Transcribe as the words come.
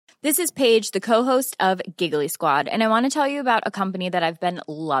This is Paige, the co-host of Giggly Squad, and I want to tell you about a company that I've been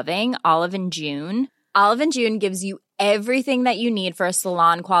loving, Olive & June. Olive & June gives you everything that you need for a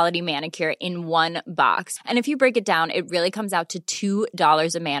salon-quality manicure in one box. And if you break it down, it really comes out to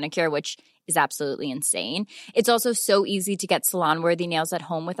 $2 a manicure, which is absolutely insane. It's also so easy to get salon-worthy nails at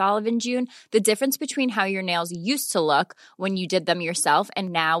home with Olive & June. The difference between how your nails used to look when you did them yourself and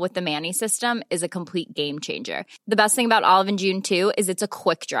now with the Mani system is a complete game changer. The best thing about Olive & June, too, is it's a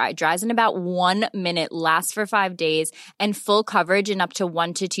quick dry. Dries in about 1 minute, lasts for 5 days, and full coverage in up to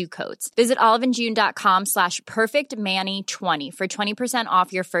 1 to 2 coats. Visit oliveandjune.com/perfectmani20 for 20%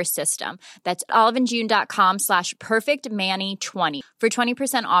 off your first system. That's oliveandjune.com/perfectmani20 for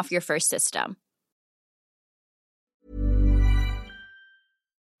 20% off your first system.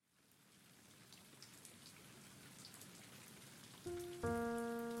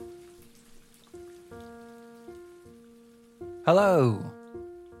 Hello,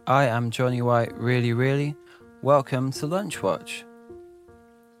 I am Johnny White, really. Welcome to Lunch Watch.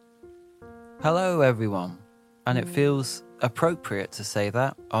 Hello everyone, and it feels appropriate to say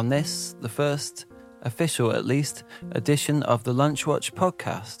that on this, the first official at least, edition of the Lunch Watch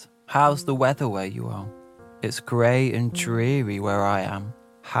podcast. How's the weather where you are? It's grey and dreary where I am.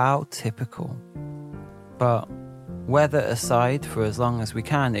 How typical. But weather aside, for as long as we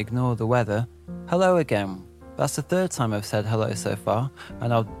can ignore the weather, hello again. That's the third time I've said hello so far,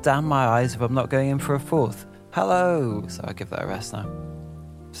 and I'll damn my eyes if I'm not going in for a fourth. Hello! So I'll give that a rest now.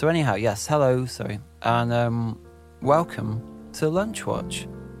 So anyhow, yes, hello, and welcome to Lunch Watch.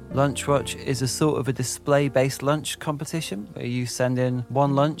 Lunch Watch is a sort of a display-based lunch competition where you send in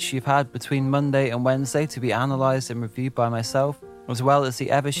one lunch you've had between Monday and Wednesday to be analysed and reviewed by myself, as well as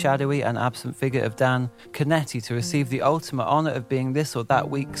the ever-shadowy and absent figure of Dan Canetti to receive the ultimate honour of being this or that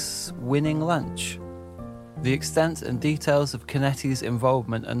week's winning lunch. The extent and details of Canetti's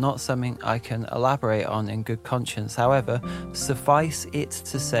involvement are not something I can elaborate on in good conscience. However, suffice it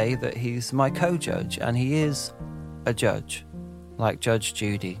to say that he's my co-judge, and he is a judge, like Judge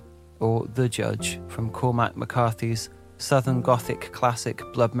Judy, or The Judge from Cormac McCarthy's Southern Gothic classic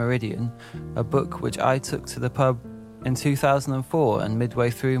Blood Meridian, a book which I took to the pub in 2004, and midway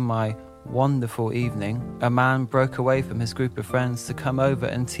through my wonderful evening, a man broke away from his group of friends to come over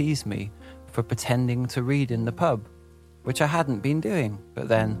and tease me for pretending to read in the pub, which I hadn't been doing. But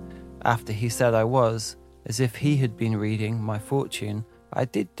then, after he said I was, as if he had been reading my fortune, I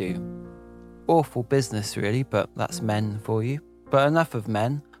did do. Awful business really, but that's men for you. But enough of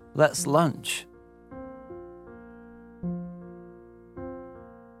men, let's lunch.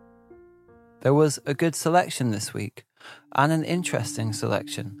 There was a good selection this week, and an interesting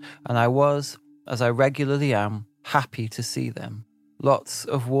selection, and I was, as I regularly am, happy to see them. Lots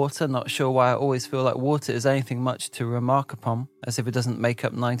of water, not sure why I always feel like water is anything much to remark upon, as if it doesn't make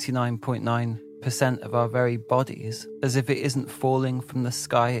up 99.9% of our very bodies, as if it isn't falling from the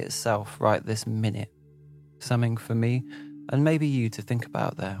sky itself right this minute. Something for me, and maybe you, to think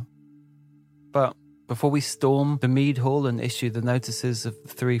about there. But before we storm the Mead Hall and issue the notices of the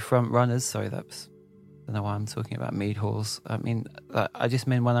 3 front runners, I don't know why I'm talking about Mead Halls. I just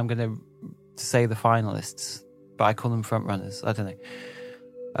mean when I'm going to say the finalists, but I call them front runners. I don't know.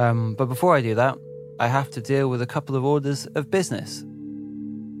 But before I do that, I have to deal with a couple of orders of business.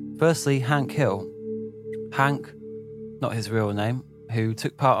 Firstly, Hank Hill. Hank, not his real name, who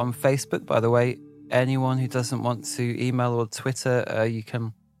took part on Facebook, by the way. Anyone who doesn't want to email or Twitter, you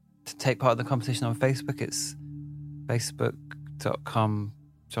can take part in the competition on Facebook. It's facebook.com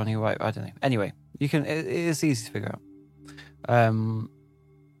Johnny White. I don't know. Anyway, you can. It is easy to figure out.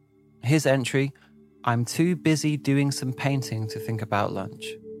 His entry: I'm too busy doing some painting to think about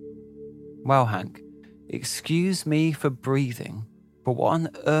lunch. Well, Hank, excuse me for breathing, but what on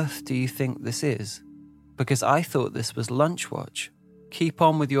earth do you think this is? Because I thought this was Lunch Watch. Keep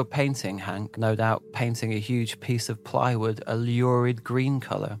on with your painting, Hank, no doubt painting a huge piece of plywood a lurid green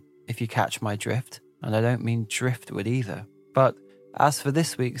colour, if you catch my drift, and I don't mean driftwood either. But as for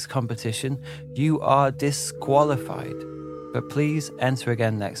this week's competition, you are disqualified, but please enter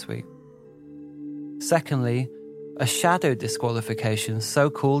again next week. Secondly, a shadow disqualification, so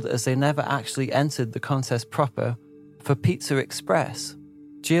called as they never actually entered the contest proper, for Pizza Express.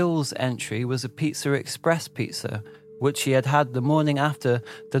 Jill's entry was a Pizza Express pizza, which she had had the morning after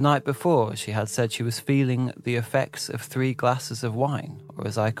the night before. She had said she was feeling the effects of 3 glasses of wine, or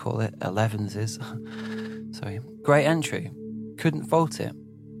as I call it, 11s. Sorry. Great entry. Couldn't fault it.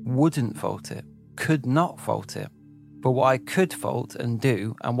 Wouldn't fault it. Could not fault it. But what I could fault and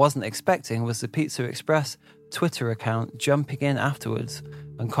do, and wasn't expecting, was the Pizza Express Twitter account jumping in afterwards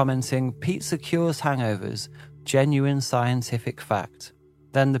and commenting, "Pizza cures hangovers, genuine scientific fact."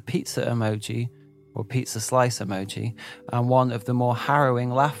 then the pizza emoji, or pizza slice emoji, and one of the more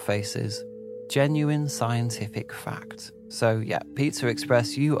harrowing laugh faces. Genuine scientific fact. So yeah, Pizza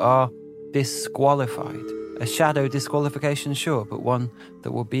Express, you are disqualified. A shadow disqualification, sure, but one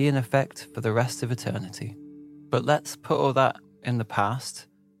that will be in effect for the rest of eternity. But let's put all that in the past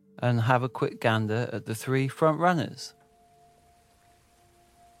and have a quick gander at the 3 front runners.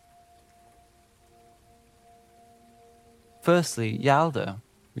 Firstly, Yalda.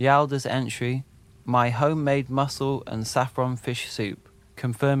 Yalda's entry, my homemade mussel and saffron fish soup,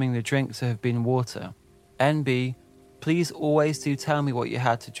 confirming the drink to have been water. NB, please always do tell me what you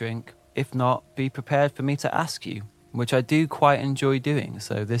had to drink. If not, be prepared for me to ask you, which I do quite enjoy doing,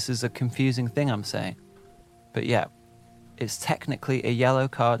 so this is a confusing thing I'm saying. But yeah, it's technically a yellow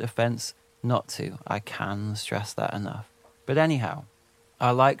card offence not to. I can stress that enough. But anyhow,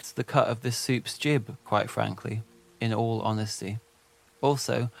 I liked the cut of this soup's jib, quite frankly, in all honesty.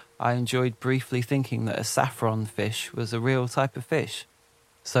 Also, I enjoyed briefly thinking that a saffron fish was a real type of fish.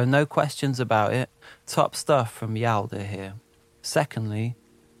 So no questions about it. Top stuff from Yalda here. Secondly,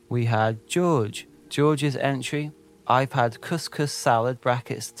 we had George. George's entry, I've had couscous salad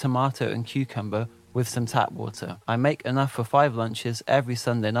brackets tomato and cucumber with some tap water. I make enough for 5 lunches every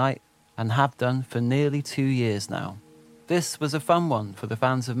Sunday night and have done for nearly 2 years now. This was a fun one for the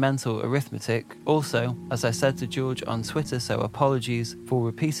fans of mental arithmetic. Also, as I said to George on Twitter, so apologies for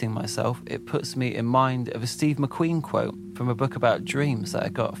repeating myself, it puts me in mind of a Steve McQueen quote from a book about dreams that I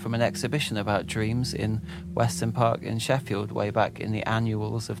got from an exhibition about dreams in Weston Park in Sheffield way back in the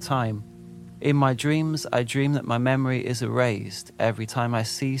annuals of time. In my dreams, I dream that my memory is erased every time I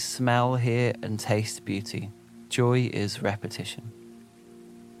see, smell, hear and taste beauty. Joy is repetition.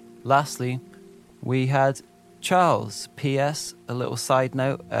 Lastly, we had Charles. P.S. A little side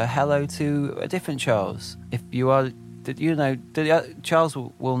note. Hello to a different Charles. If you are, Charles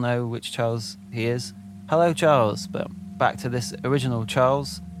will know which Charles he is. Hello, Charles. But back to this original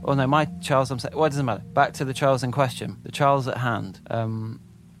Charles. Oh no, my Charles. I'm saying. Well, it doesn't matter. Back to the Charles in question. The Charles at hand.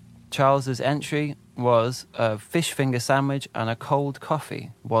 Charles's entry was a fish finger sandwich and a cold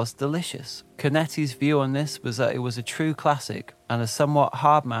coffee. Was delicious. Canetti's view on this was that it was a true classic and a somewhat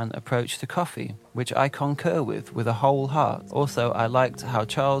hardman approach to coffee, which I concur with a whole heart. Also, I liked how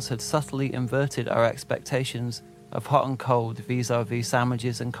Charles had subtly inverted our expectations of hot and cold vis-a-vis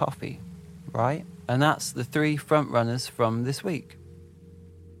sandwiches and coffee, right? And that's the 3 front runners from this week.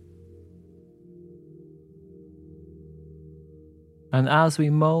 And as we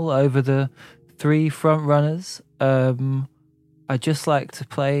mull over the 3 front runners, I'd just like to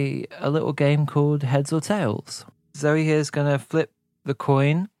play a little game called Heads or Tails. Zoe here is going to flip the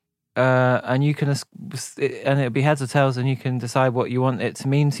coin, and you can, and it'll be heads or tails, and you can decide what you want it to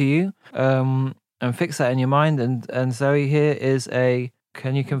mean to you, and fix that in your mind. And Zoe here is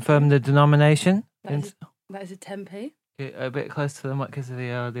can you confirm the denomination? That is a 10p. A bit close to the mic because of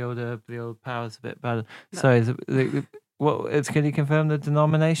the old power's a bit better. Sorry, can you confirm the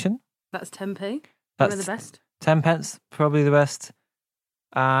denomination? That's 10p. That's one of the best. 10 pence, probably the best.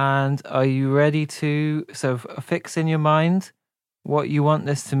 And are you ready to fix in your mind what you want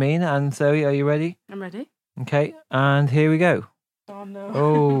this to mean? And Zoe, are you ready? I'm ready. Okay, and here we go. Oh no.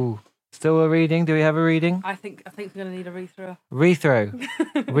 Oh, still a reading? Do we have a reading? I think we're going to need a rethrow. Rethrow.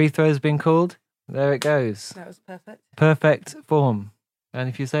 Rethrow has been called. There it goes. That was perfect. Perfect form. And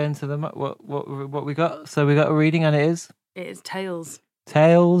if you say into the what we got, so we got a reading, and it is. It is Tails.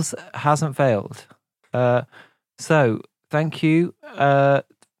 Tails hasn't failed. So thank you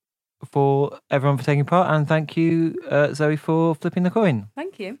for everyone for taking part, and thank you, Zoe, for flipping the coin.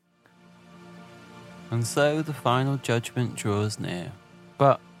 Thank you. And so the final judgment draws near.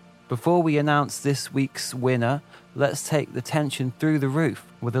 But before we announce this week's winner, let's take the tension through the roof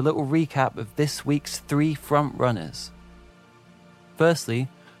with a little recap of this week's 3 front runners. Firstly,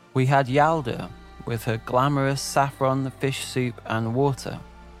 we had Yalda with her glamorous saffron fish soup and water.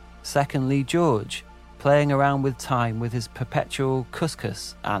 Secondly, George, playing around with time with his perpetual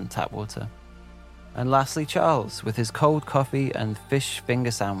couscous and tap water. And lastly, Charles, with his cold coffee and fish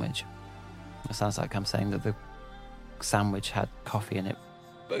finger sandwich. It sounds like I'm saying that the sandwich had coffee in it.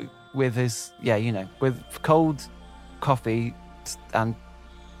 With his, with cold coffee and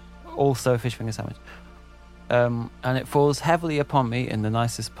also a fish finger sandwich. And it falls heavily upon me in the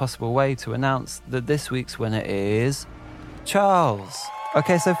nicest possible way to announce that this week's winner is Charles.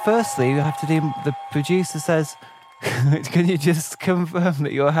 Okay, so firstly, you have to do, the producer says, can you just confirm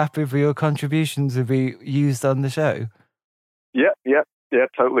that you're happy for your contribution to be used on the show? Yeah,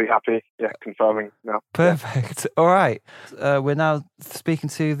 totally happy. Yeah, confirming now. Perfect. All right. We're now speaking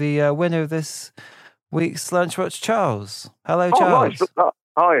to the winner of this week's Lunchwatch, Charles. Hello, Charles. Nice.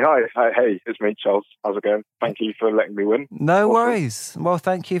 Hey, it's me, Charles. How's it going? Thank you for letting me win. No worries. Well,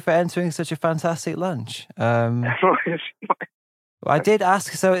 thank you for entering such a fantastic lunch. I did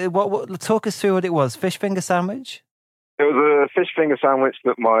ask, so what? Talk us through what it was. Fish finger sandwich? It was a fish finger sandwich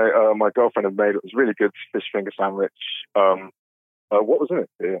that my girlfriend had made. It was a really good fish finger sandwich. What was in it,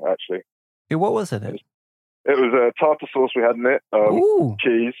 actually? Yeah, what was in it? It was a tartar sauce we had in it,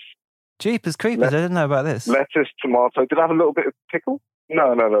 cheese. Jeepers creepers, I didn't know about this. Lettuce, tomato. Did it have a little bit of pickle?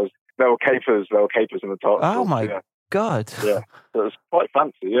 No, there were capers. There were capers in the tartar sauce. Oh, my God. Yeah, it was quite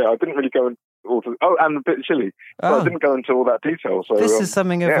fancy. Yeah, I didn't really go into all the... Oh, and a bit of chili. So I didn't go into all that detail. So this is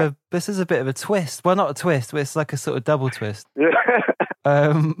something of this is a bit of a twist. Well, not a twist, but it's like a sort of double twist. Yeah.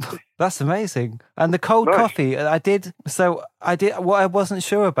 That's amazing. And the cold coffee, I did. What I wasn't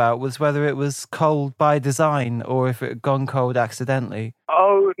sure about was whether it was cold by design or if it had gone cold accidentally.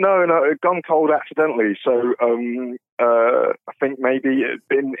 Oh, no, it had gone cold accidentally. So I think maybe it had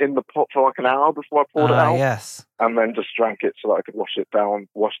been in the pot for like an hour before I poured it out. Yes. And then just drank it so that I could wash it down,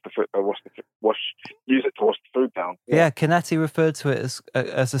 use it to wash the food down. Yeah, Canetti referred to it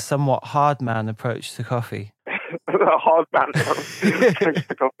as a somewhat hard man approach to coffee. A hard man approach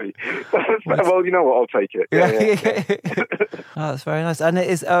to coffee. Well, you know what? I'll take it. Yeah. Oh, that's very nice. And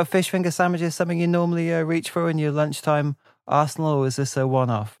is fish finger sandwiches something you normally reach for in your lunchtime arsenal, or is this a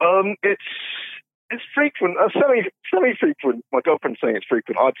one-off? It's frequent, semi-frequent. My girlfriend's saying it's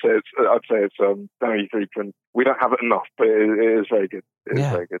frequent. I'd say it's very frequent. We don't have it enough, but it is very good. It is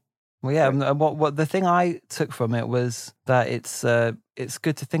very good. Well, yeah. What the thing I took from it was that it's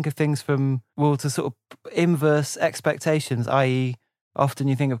good to think of things from to sort of inverse expectations, i.e., often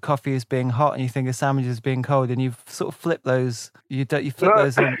you think of coffee as being hot and you think of sandwiches as being cold, and you've sort of flipped those. You flip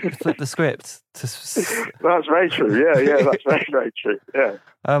those and flip the script. That's very true. Yeah, that's very, very true. Yeah.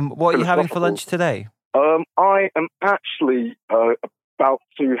 What are you having for lunch today? I am actually about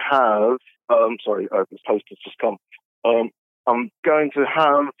to have. Sorry, this post has just come. I'm going to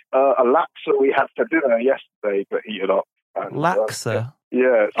have a laksa we had for dinner yesterday, but heated up. And, laksa?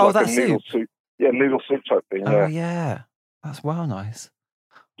 Yeah. It's like that's a noodle soup. Yeah, noodle soup type thing. Oh, yeah. That's well nice.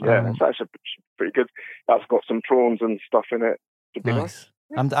 Yeah, it's actually pretty good. That's got some prawns and stuff in it. Nice.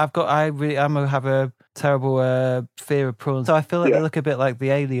 I'm gonna have a terrible fear of prawns. So I feel like they look a bit like the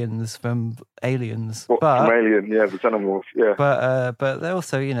aliens from Aliens. From Alien, the xenomorph. Yeah. But they're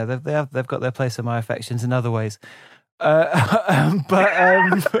also, they've got their place in my affections in other ways. Cool.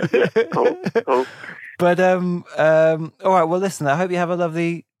 But all right. Well, listen. I hope you have a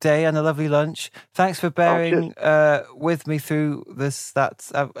lovely day and a lovely lunch. Thanks for bearing with me through this.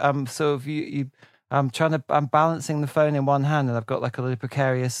 I'm sort of I'm balancing the phone in one hand, and I've got like a little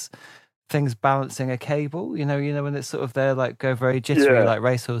precarious things balancing a cable. You know when it's sort of there, like go very jittery, like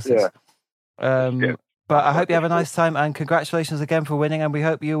racehorses. Yeah. But I hope you have a nice time, and congratulations again for winning. And we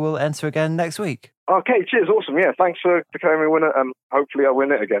hope you will enter again next week. Okay, cheers, awesome. Yeah, thanks for declaring me winner, and hopefully I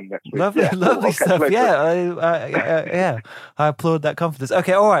win it again next week. Lovely stuff. Yeah, I applaud that confidence.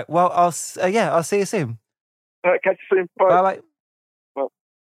 Okay, all right. Well, I'll see you soon. Catch you soon. Bye. Bye.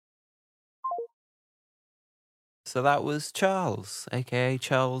 So that was Charles, aka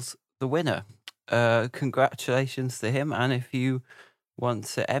Charles the winner. Congratulations to him, and if you want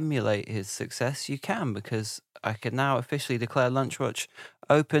to emulate his success, you can, because I can now officially declare Lunchwatch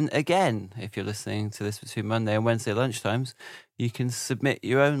open again. If you're listening to this between Monday and Wednesday lunchtimes, you can submit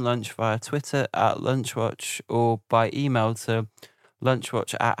your own lunch via Twitter at Lunchwatch or by email to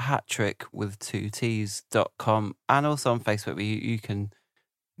lunchwatch@hattrick.com, and also on Facebook. You can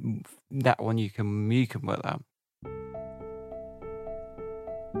work that.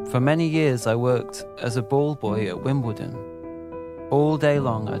 For many years, I worked as a ball boy at Wimbledon. All day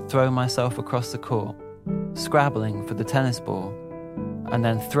long, I'd throw myself across the court, scrabbling for the tennis ball, and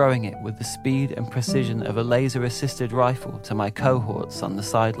then throwing it with the speed and precision of a laser-assisted rifle to my cohorts on the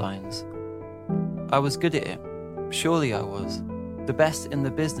sidelines. I was good at it. Surely I was. The best in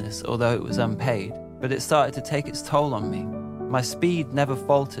the business, although it was unpaid, but it started to take its toll on me. My speed never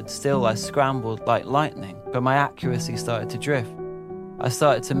faltered, still I scrambled like lightning, but my accuracy started to drift. I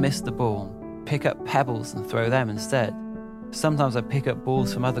started to miss the ball, pick up pebbles and throw them instead. Sometimes I'd pick up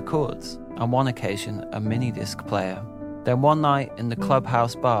balls from other courts, on one occasion a mini-disc player. Then one night in the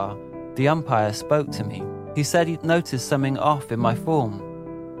clubhouse bar, the umpire spoke to me. He said he'd noticed something off in my form,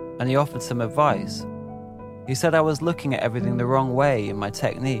 and he offered some advice. He said I was looking at everything the wrong way in my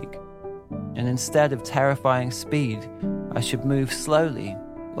technique, and instead of terrifying speed, I should move slowly,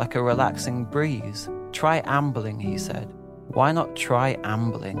 like a relaxing breeze. Try ambling, he said. Why not try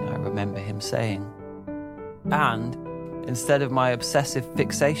ambling, I remember him saying. And instead of my obsessive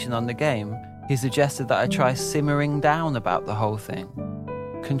fixation on the game, he suggested that I try simmering down about the whole thing.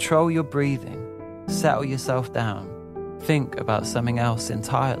 Control your breathing, settle yourself down, think about something else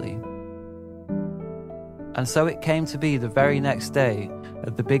entirely. And so it came to be the very next day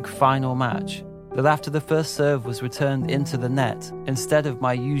at the big final match that after the first serve was returned into the net, instead of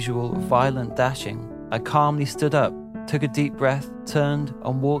my usual violent dashing, I calmly stood up, took a deep breath, turned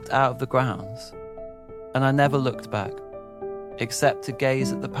and walked out of the grounds. And I never looked back, except to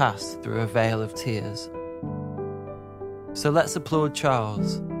gaze at the past through a veil of tears. So let's applaud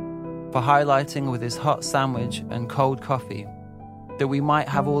Charles for highlighting with his hot sandwich and cold coffee that we might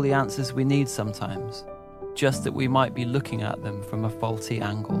have all the answers we need sometimes, just that we might be looking at them from a faulty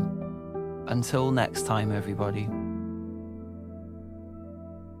angle. Until next time, everybody.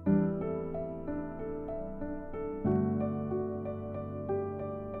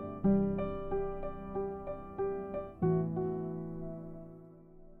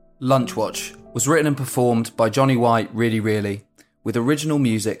 Lunchwatch was written and performed by Johnny White Really Really, with original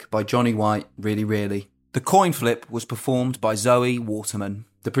music by Johnny White Really Really. The coin flip was performed by Zoe Waterman.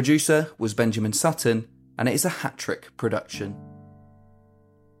 The producer was Benjamin Sutton, and it is a hat-trick production.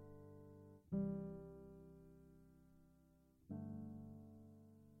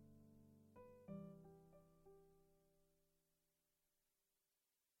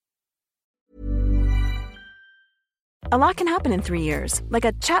 A lot can happen in 3 years, like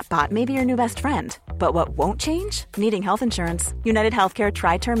a chatbot may be your new best friend. But what won't change? Needing health insurance. United Healthcare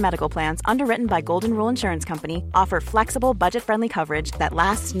Tri-Term Medical Plans, underwritten by Golden Rule Insurance Company, offer flexible, budget-friendly coverage that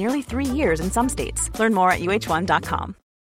lasts nearly 3 years in some states. Learn more at uh1.com.